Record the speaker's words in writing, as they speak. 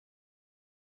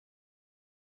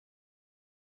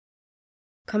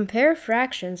Compare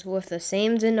fractions with the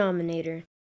same denominator.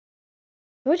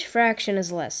 Which fraction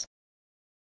is less?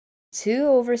 2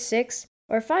 over 6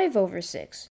 or 5 over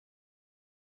 6?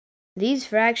 These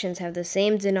fractions have the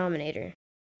same denominator,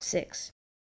 6.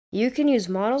 You can use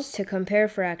models to compare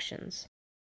fractions.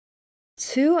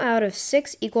 2 out of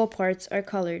 6 equal parts are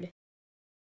colored.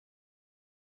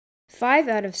 5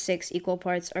 out of 6 equal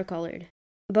parts are colored.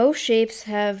 Both shapes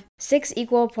have 6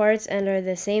 equal parts and are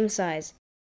the same size,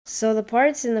 so the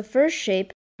parts in the first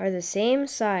shape are the same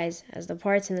size as the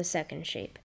parts in the second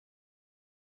shape.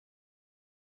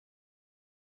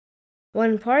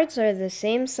 When parts are the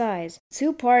same size,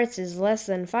 2 parts is less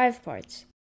than 5 parts.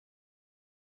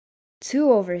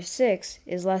 2 over 6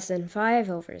 is less than 5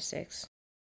 over 6.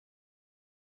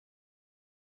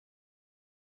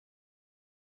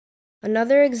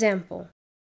 Another example.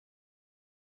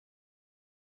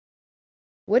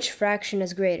 Which fraction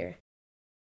is greater?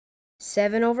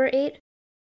 7 over 8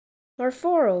 or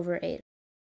 4 over 8?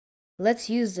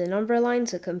 Let's use the number line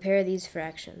to compare these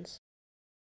fractions.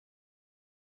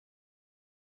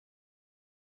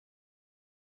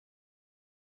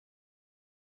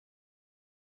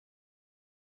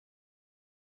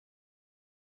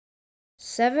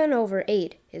 Seven over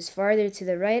 8 is farther to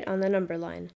the right on the number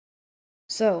line.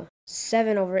 So,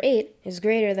 7 over 8 is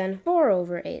greater than 4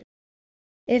 over 8.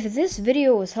 If this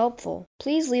video was helpful,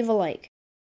 please leave a like.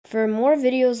 For more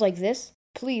videos like this,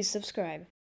 please subscribe.